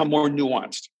become more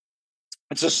nuanced.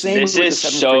 It's the same. This is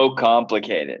so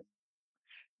complicated.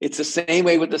 It's the same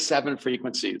way with the 7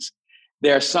 frequencies.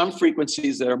 There are some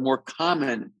frequencies that are more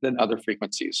common than other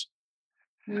frequencies.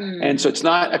 And so it's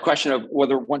not a question of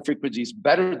whether one frequency is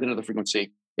better than another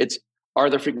frequency. It's are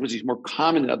the frequencies more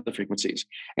common than other frequencies?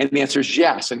 And the answer is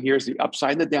yes. And here's the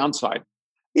upside and the downside.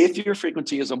 If your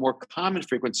frequency is a more common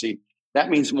frequency, that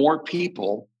means more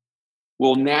people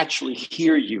will naturally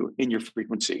hear you in your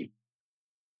frequency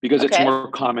because it's more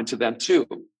common to them too.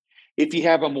 If you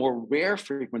have a more rare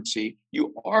frequency,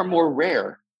 you are more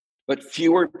rare, but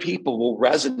fewer people will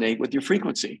resonate with your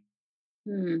frequency.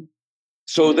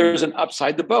 So there's an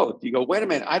upside to both. You go, wait a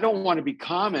minute, I don't want to be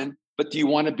common, but do you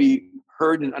want to be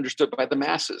heard and understood by the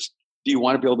masses? Do you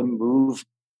want to be able to move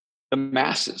the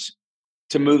masses?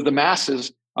 To move the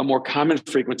masses, a more common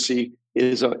frequency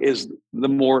is the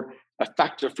more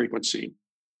effective frequency.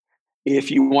 If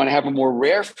you want to have a more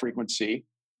rare frequency,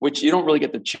 which you don't really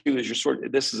get to choose,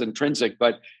 this is intrinsic,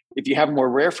 but if you have a more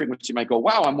rare frequency, you might go,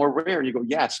 wow, I'm more rare. And you go,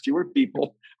 yes, fewer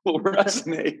people will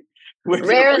resonate with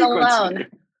rare and alone.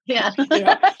 Yeah.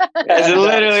 That's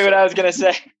literally what I was going to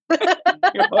say.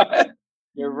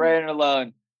 You're rare and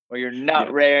alone, or you're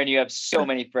not rare and you have so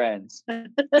many friends.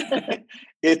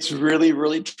 It's really,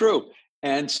 really true.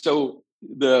 And so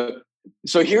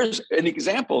here's an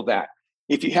example of that.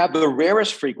 If you have the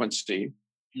rarest frequency,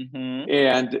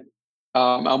 and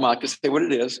I'm not going to say what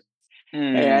it is,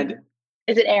 and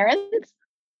is it Aaron's?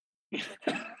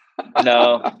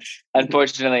 No,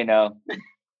 unfortunately, no.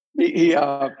 He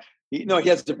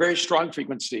has a very strong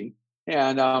frequency,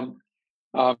 and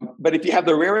but if you have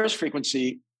the rarest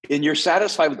frequency and you're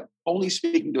satisfied with only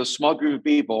speaking to a small group of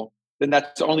people, then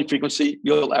that's the only frequency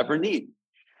you'll ever need.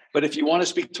 But if you want to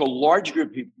speak to a large group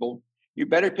of people, you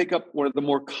better pick up one of the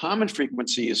more common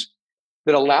frequencies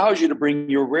that allows you to bring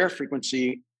your rare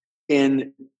frequency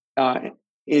in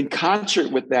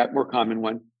concert with that more common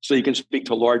one, so you can speak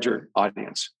to a larger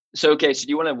audience. So do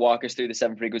you want to walk us through the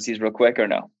 7 frequencies real quick or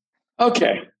no?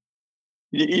 Okay.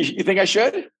 You think I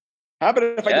should? How about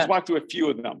if I just walk through a few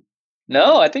of them?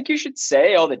 No, I think you should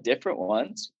say all the different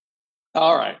ones.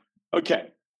 All right.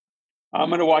 Okay. I'm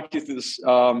going to walk you through this,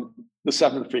 the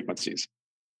 7 frequencies.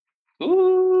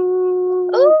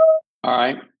 Ooh. All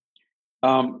right.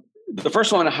 The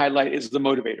first one to highlight is the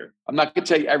motivator. I'm not going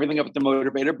to tell you everything about the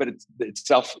motivator, but it's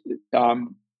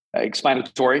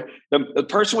self-explanatory. The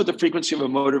person with the frequency of a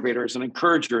motivator is an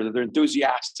encourager. They're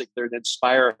enthusiastic. They're an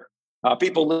inspirer.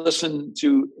 People listen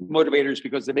to motivators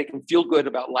because they make them feel good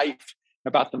about life,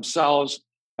 about themselves.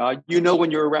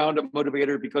 When you're around a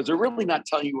motivator because they're really not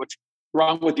telling you what's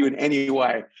wrong with you in any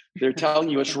way. They're telling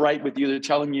you what's right with you. They're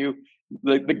telling you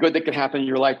the good that can happen in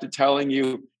your life. They're telling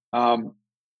you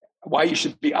why you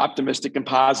should be optimistic and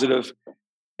positive.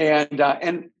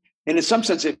 And in some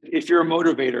sense, if you're a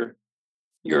motivator,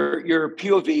 your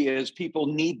POV is people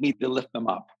need me to lift them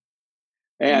up.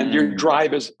 And your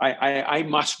drive is, I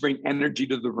must bring energy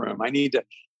to the room. I need to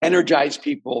energize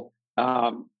people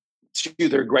to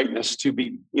their greatness, to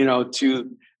be,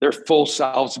 to their full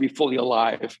selves, to be fully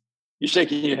alive. You're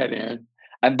shaking your head, Aaron.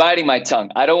 I'm biting my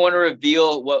tongue. I don't want to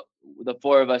reveal what the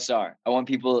 4 of us are. I want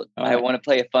I want to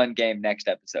play a fun game next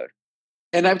episode.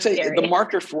 And I would say the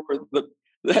marker for the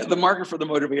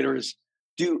motivator is,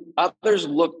 do others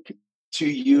look to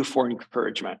you for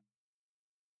encouragement?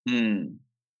 And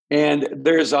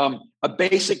there's a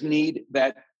basic need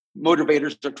that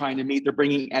motivators are trying to meet. They're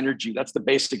bringing energy. That's the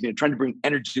basic need, trying to bring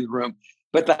energy to the room.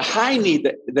 But the high need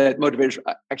that motivators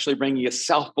are actually bringing is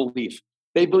self-belief.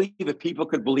 They believe if people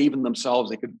could believe in themselves,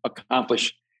 they could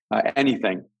accomplish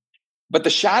anything. But the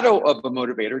shadow of a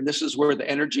motivator, and this is where the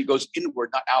energy goes inward,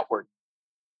 not outward.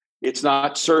 It's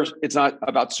not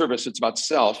about service. It's about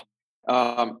self.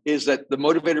 Is that the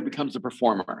motivator becomes the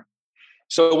performer.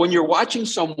 So when you're watching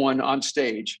someone on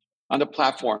stage, on the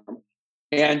platform,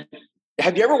 and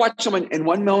have you ever watched someone in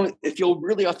one moment they feel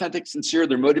really authentic, sincere,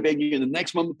 they're motivating you, and the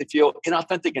next moment they feel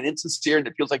inauthentic and insincere, and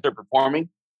it feels like they're performing?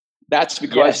 That's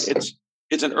because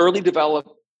it's an early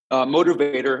developed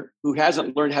motivator who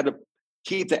hasn't learned how to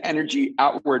keep the energy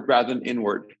outward rather than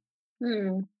inward.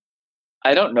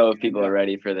 I don't know if people are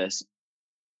ready for this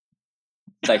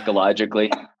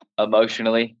psychologically,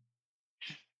 emotionally.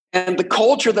 And the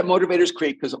culture that motivators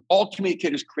create, because all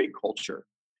communicators create culture,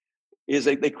 is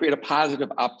they create a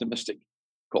positive, optimistic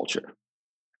culture.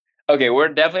 Okay, we're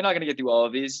definitely not going to get through all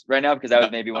of these right now because that was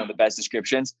maybe one of the best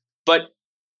descriptions. But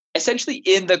essentially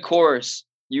in the course,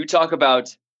 you talk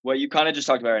about what you kind of just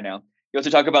talked about right now. You also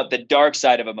talk about the dark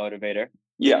side of a motivator.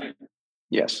 Yeah.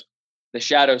 Yes. The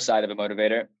shadow side of a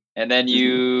motivator. And then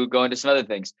you go into some other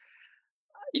things.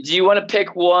 Do you want to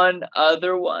pick one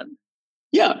other one?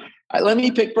 Yeah. Let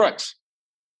me pick Brooks.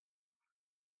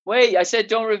 Wait, I said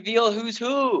don't reveal who's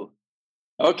who.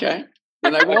 Okay.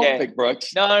 Then I won't pick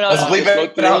Brooks. No. Let's leave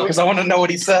it out because I want to know what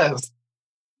he says.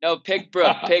 No, pick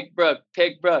Brooke. Pick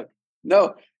Brooke.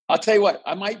 No, I'll tell you what,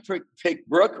 I might pick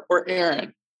Brooke or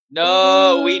Aaron.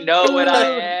 No, we know what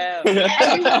I am.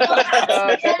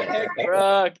 Take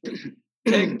Brooke.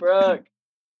 Take Brooke.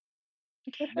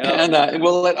 No. And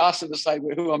we'll let Austin decide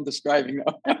who I'm describing.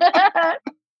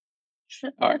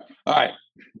 All right.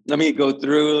 Let me go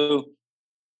through.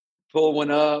 Pull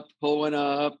one up.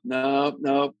 No.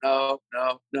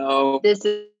 This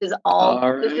is all.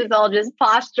 Right. This is all just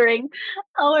posturing.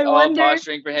 Oh, I wonder.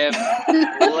 Posturing for him.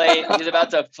 He's about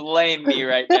to flame me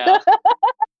right now.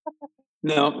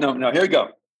 No. Here we go.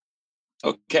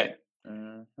 Okay.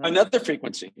 Another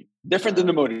frequency, different than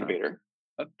the motivator.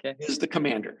 Okay. Is the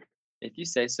commander. If you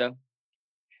say so.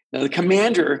 Now the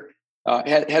commander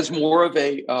has more of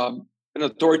an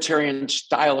authoritarian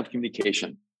style of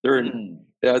communication.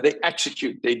 They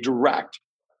execute, they direct,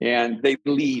 and they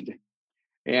lead,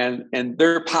 and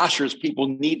their posture is people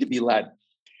need to be led,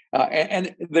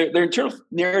 and their internal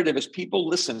narrative is people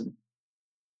listen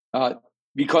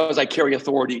because I carry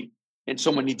authority and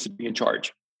someone needs to be in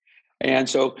charge. And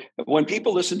so when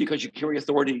people listen because you carry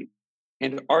authority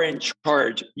and are in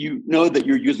charge, you know that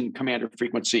you're using commander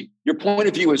frequency. Your point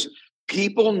of view is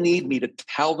people need me to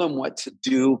tell them what to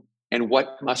do and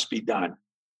what must be done.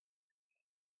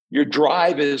 Your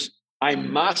drive is I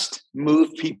must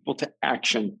move people to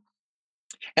action.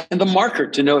 And the marker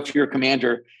to know if you're a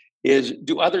commander is,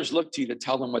 do others look to you to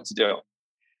tell them what to do?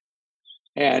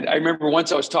 And I remember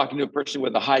once I was talking to a person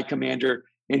with a high commander,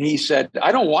 and he said,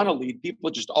 I don't want to lead. People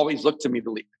just always look to me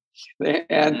to lead.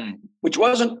 And which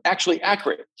wasn't actually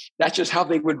accurate. That's just how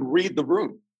they would read the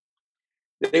room.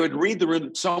 They would read the room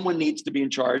that someone needs to be in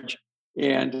charge.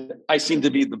 And I seem to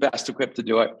be the best equipped to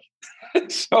do it.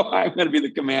 So I'm going to be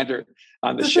the commander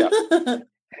on the ship.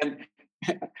 And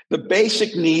the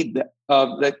basic need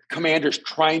that commander's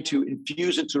trying to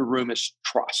infuse into the room is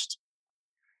trust.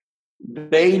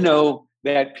 They know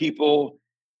that people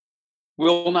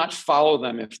will not follow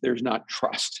them if there's not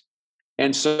trust.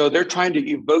 And so they're trying to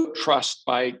evoke trust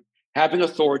by having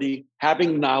authority,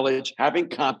 having knowledge, having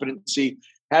competency,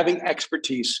 having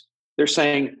expertise. They're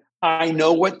saying, I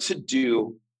know what to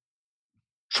do.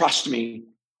 Trust me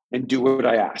and do what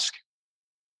I ask.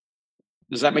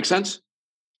 Does that make sense?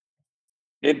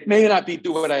 It may not be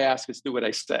do what I ask, it's do what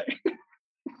I say.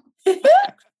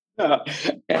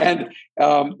 And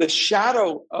the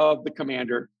shadow of the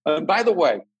commander, by the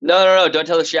way. No. Don't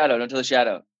tell the shadow. Don't tell the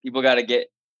shadow. People got to get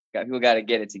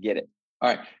it to get it. All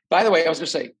right. By the way, I was going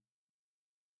to say,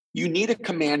 you need a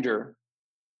commander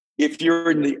if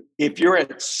you're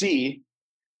at sea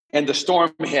and the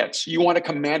storm hits. You want a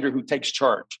commander who takes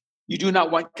charge. You do not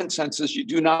want consensus. You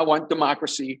do not want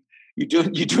democracy. You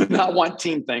do not want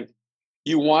team think.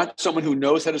 You want someone who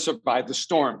knows how to survive the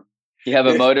storm. You have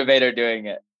a motivator doing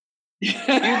it. You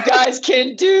guys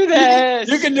can do this.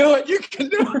 You can do it. You can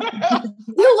do it.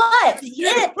 Do what?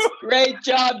 Yes. Great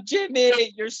job,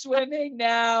 Jimmy. You're swimming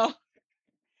now.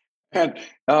 And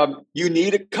you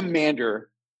need a commander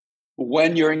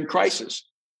when you're in crisis.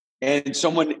 And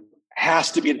someone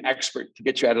has to be an expert to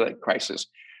get you out of that crisis.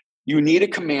 You need a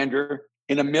commander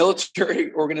in a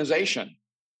military organization.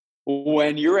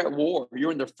 When you're at war,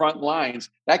 you're in the front lines.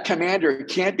 That commander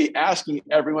can't be asking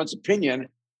everyone's opinion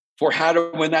for how to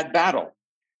win that battle.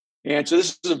 And so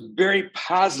this is a very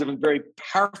positive and very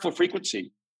powerful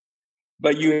frequency.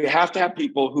 But you have to have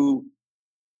people who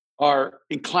are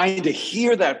inclined to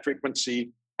hear that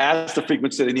frequency as the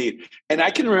frequency they need. And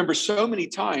I can remember so many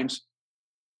times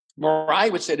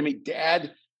Mariah would say to me,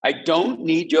 Dad, I don't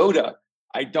need Yoda.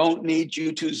 I don't need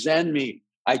you to Zen me.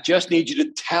 I just need you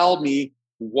to tell me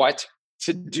what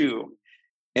to do.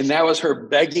 And that was her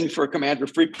begging for a commander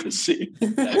frequency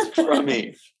from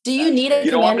me. Do you need a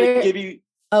commander? Don't want me to give you.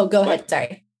 Oh, go ahead.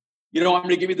 Sorry. You don't want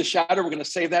me to give you the shadow? We're going to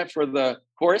save that for the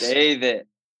course? Save it.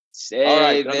 All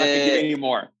right. I'm not going to give you any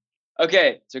more.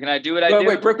 Okay. So can I do what I do?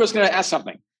 Wait, Brooke was going to ask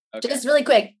something. Okay. Just really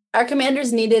quick. Are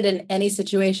commanders needed in any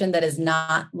situation that is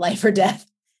not life or death?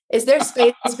 Is there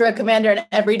space for a commander in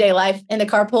everyday life in the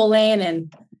carpool lane?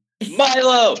 And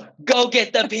Milo, go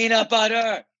get the peanut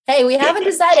butter. Hey, we haven't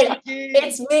decided.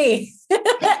 It's me.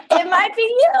 It might be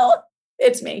you.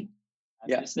 It's me.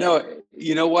 Yeah. No,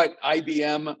 you know what?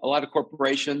 IBM, a lot of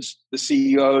corporations, the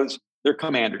CEOs, they're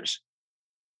commanders.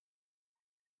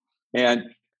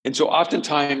 And so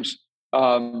oftentimes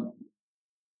the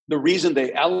reason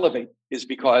they elevate is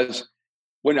because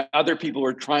when other people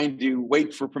are trying to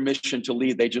wait for permission to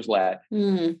lead, they just led.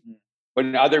 Mm-hmm.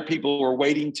 When other people were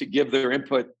waiting to give their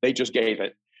input, they just gave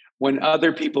it. When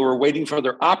other people were waiting for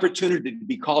their opportunity to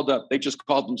be called up, they just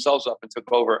called themselves up and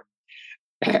took over.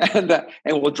 And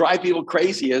what will drive people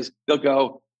crazy is they'll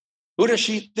go, Who does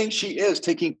she think she is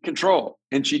taking control?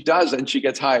 And she does, and she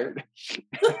gets hired.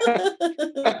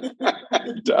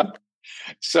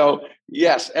 So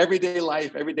yes, everyday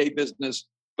life, everyday business,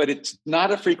 but it's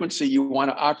not a frequency you want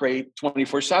to operate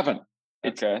 24/7.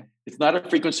 Okay. It's not a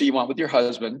frequency you want with your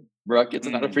husband, Brooke. It's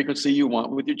not a frequency you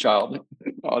want with your child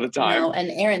all the time. No, and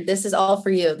Aaron, this is all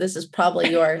for you. This is probably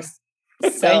yours.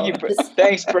 Thank you.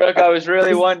 Thanks, Brooke. I was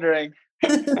really wondering.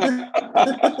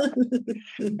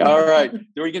 All right.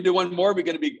 We can do one more.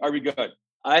 Are we good?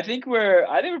 I think we're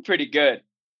pretty good.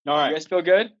 All right. You guys feel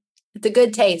good? It's a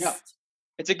good taste. Yeah.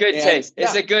 It's a good taste.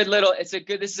 It's a good little, this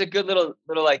is a good little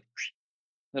like,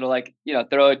 throw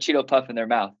a Cheeto puff in their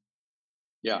mouth.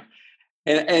 Yeah.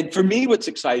 And for me, what's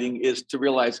exciting is to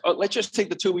realize, let's just take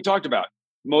the two we talked about,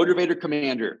 motivator,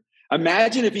 commander.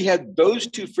 Imagine if you had those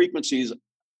two frequencies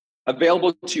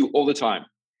available to you all the time,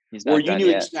 where you knew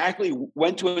exactly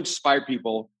when to inspire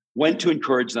people, when to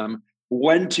encourage them,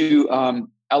 when to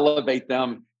elevate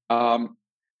them. And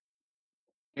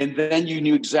then you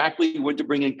knew exactly when to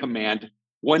bring in command,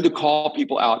 when to call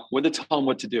people out, when to tell them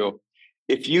what to do.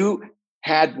 If you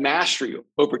had mastery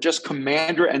over just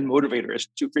commander and motivator as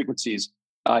two frequencies,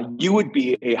 you would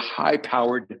be a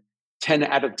high-powered 10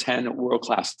 out of 10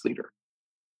 world-class leader.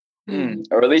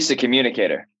 Or at least a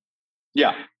communicator.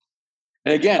 Yeah.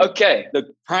 And again, okay,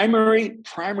 the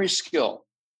primary skill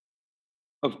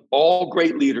of all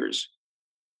great leaders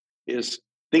is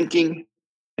thinking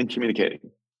and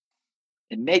communicating.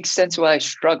 It makes sense why I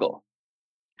struggle.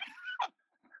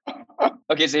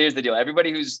 Okay, so here's the deal.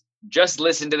 Everybody who's just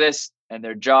listened to this and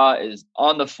their jaw is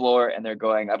on the floor and they're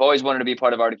going, I've always wanted to be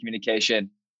part of Art of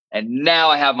Communication. And now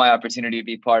I have my opportunity to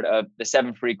be part of the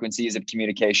 7 frequencies of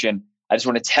communication. I just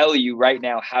want to tell you right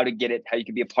now how to get it, how you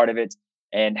can be a part of it,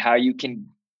 and how you can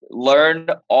learn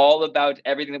all about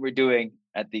everything that we're doing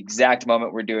at the exact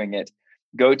moment we're doing it.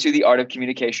 Go to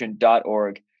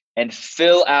theartofcommunication.org and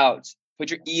put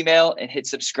your email and hit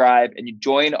subscribe, and you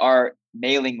join our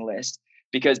mailing list,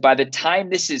 because by the time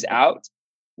this is out,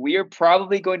 we are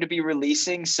probably going to be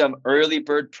releasing some early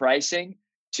bird pricing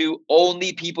to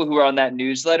only people who are on that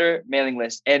newsletter mailing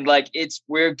list. And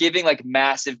we're giving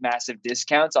massive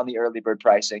discounts on the early bird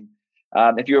pricing.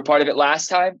 If you were part of it last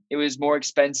time, it was more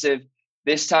expensive.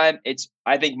 This time, it's,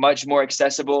 I think, much more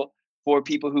accessible for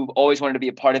people who've always wanted to be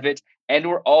a part of it. And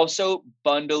we're also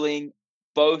bundling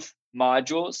both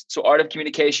modules. So Art of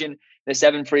Communication, the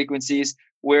 7 frequencies,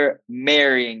 we're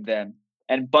marrying them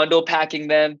and bundle packing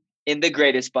them in the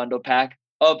greatest bundle pack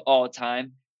of all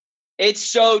time. It's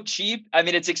so cheap. I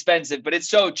mean, it's expensive, but it's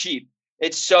so cheap.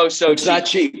 It's so cheap. It's not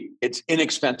cheap. It's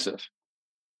inexpensive.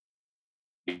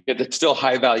 It's still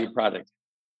high value product.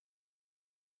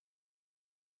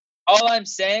 All I'm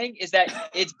saying is that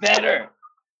it's better.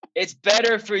 It's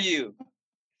better for you.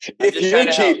 If you're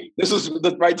cheap, this is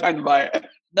the right time to buy it.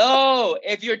 No,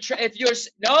 if you're trying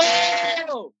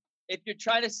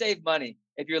to save money,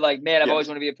 if you're like, man, I've always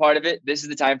wanted to be a part of it, this is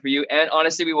the time for you. And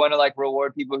honestly, we want to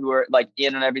reward people who are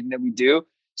in on everything that we do.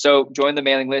 So join the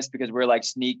mailing list, because we're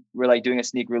doing a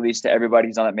sneak release to everybody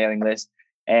who's on that mailing list,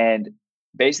 and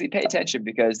basically pay attention,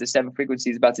 because the 7 frequency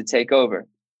is about to take over.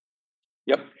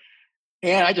 Yep.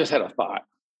 And I just had a thought.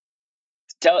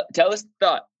 Tell us the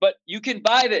thought. But you can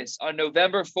buy this on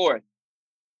November 4th.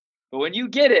 But when you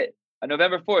get it on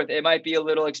November 4th, it might be a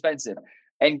little expensive.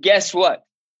 And guess what,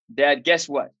 Dad? Guess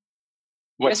what?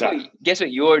 Guess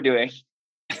what you're doing?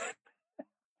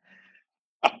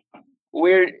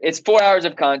 It's 4 hours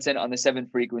of content on the 7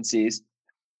 frequencies,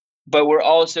 but we're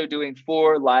also doing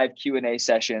 4 live Q&A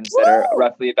sessions that are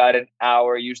roughly about an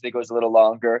hour. Usually goes a little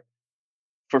longer,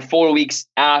 for 4 weeks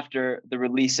after the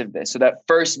release of this. So that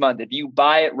first month, if you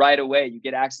buy it right away, you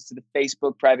get access to the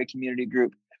Facebook private community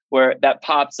group, where that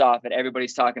pops off and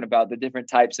everybody's talking about the different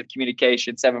types of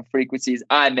communication, 7 frequencies.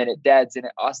 I'm in it, Dad's in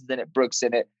it, Austin's in it, Brooke's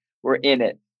in it, we're in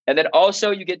it. And then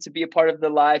also you get to be a part of the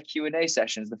live Q&A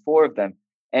sessions, the 4 of them.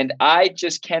 And I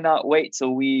just cannot wait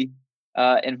till we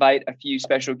invite a few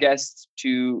special guests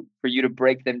for you to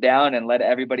break them down and let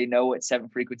everybody know what 7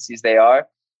 frequencies they are.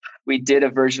 We did a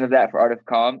version of that for Art of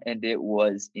Calm, and it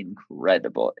was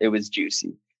incredible. It was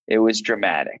juicy. It was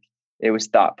dramatic. It was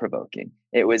thought-provoking.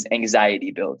 It was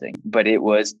anxiety-building, but it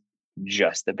was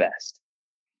just the best.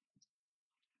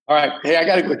 All right. Hey, I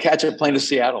got to go catch a plane to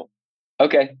Seattle.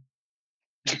 Okay.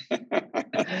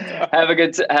 Have a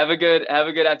good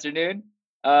afternoon.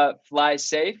 Fly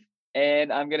safe,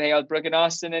 and I'm gonna hang out with Brooke and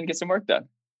Austin and get some work done.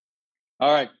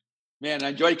 All right, man. I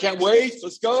enjoyed. Can't wait.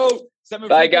 Let's go. 7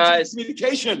 Bye, guys.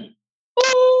 Communication.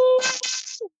 Woo!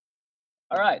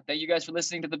 All right. Thank you guys for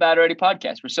listening to the Bad Already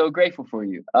podcast. We're so grateful for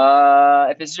you.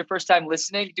 If this is your first time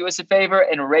listening, do us a favor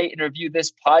and rate and review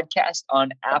this podcast on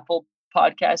Apple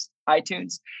Podcasts,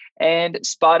 iTunes, and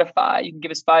Spotify. You can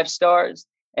give us 5 stars,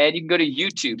 and you can go to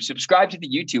YouTube. Subscribe to the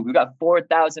YouTube. We've got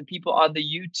 4,000 people on the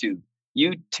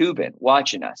YouTubing,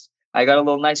 watching us. I got a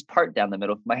little nice part down the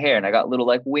middle of my hair, and I got little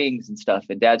like wings and stuff,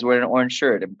 and Dad's wearing an orange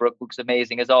shirt, and Brooke looks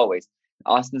amazing as always.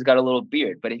 Austin's got a little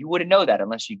beard, but you wouldn't know that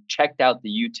unless you checked out the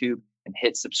YouTube and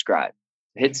hit subscribe.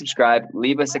 Hit subscribe,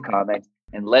 leave us a comment,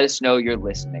 and let us know you're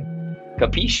listening.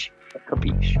 Capiche?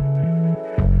 Capiche.